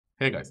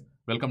Hey guys,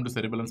 welcome to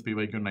Cerebellum's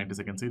PYQ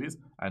 90-second series,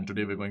 and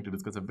today we're going to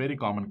discuss a very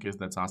common case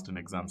that's asked in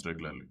exams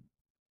regularly.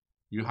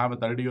 You have a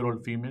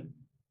 30-year-old female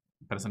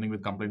presenting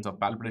with complaints of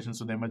palpitations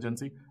to the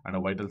emergency, and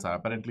her vitals are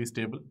apparently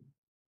stable,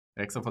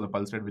 except for the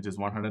pulse rate, which is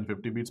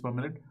 150 beats per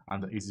minute,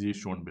 and the ECG is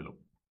shown below.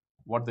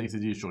 What the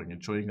ECG is showing?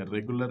 It's showing a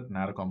regular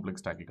narrow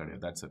complex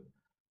tachycardia. That's it.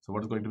 So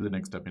what is going to be the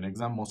next step? In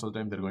exam, most of the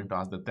time they're going to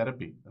ask the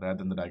therapy rather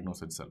than the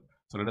diagnosis itself.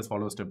 So let us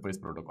follow a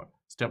stepwise protocol.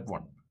 Step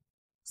 1.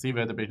 See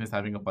where the patient is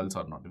having a pulse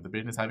or not. If the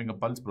patient is having a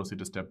pulse, proceed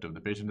to step 2. If the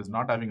patient is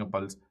not having a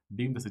pulse,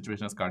 deem the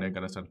situation as cardiac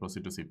arrest and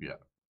proceed to CPR.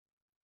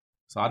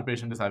 So our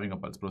patient is having a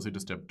pulse, proceed to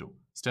step 2.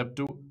 Step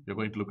 2, you're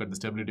going to look at the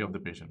stability of the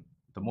patient.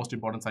 The most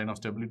important sign of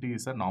stability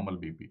is a normal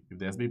BP. If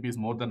the SBP is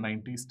more than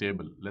 90,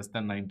 stable. Less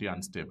than 90,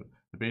 unstable.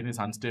 If the patient is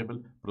unstable,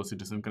 proceed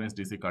to synchronized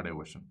DC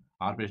cardioversion.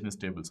 Our patient is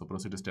stable, so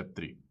proceed to step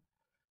 3.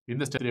 In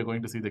the step 3, you're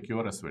going to see the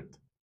QRS width.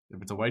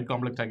 If it's a wide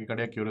complex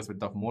tachycardia, QRS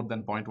width of more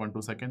than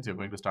 0.12 seconds, you're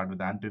going to start with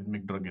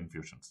antiarrhythmic drug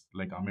infusions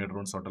like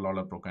amiodarone, sotalol,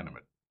 or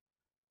procainamide.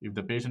 If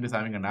the patient is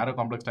having a narrow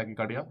complex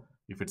tachycardia,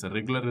 if it's a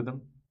regular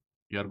rhythm,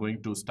 you are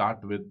going to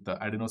start with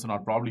adenosine or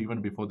probably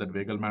even before that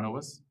vagal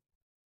maneuvers.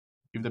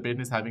 If the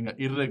patient is having an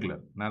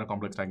irregular narrow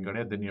complex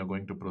tachycardia, then you're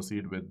going to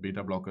proceed with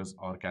beta blockers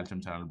or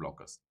calcium channel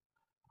blockers.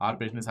 Our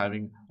patient is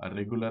having a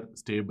regular,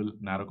 stable,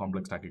 narrow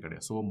complex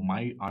tachycardia. So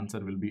my answer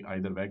will be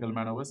either vagal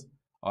maneuvers,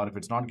 or if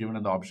it's not given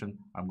in the option,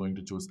 I'm going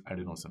to choose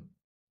adenosine.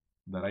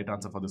 The right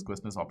answer for this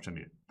question is option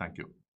A. Thank you.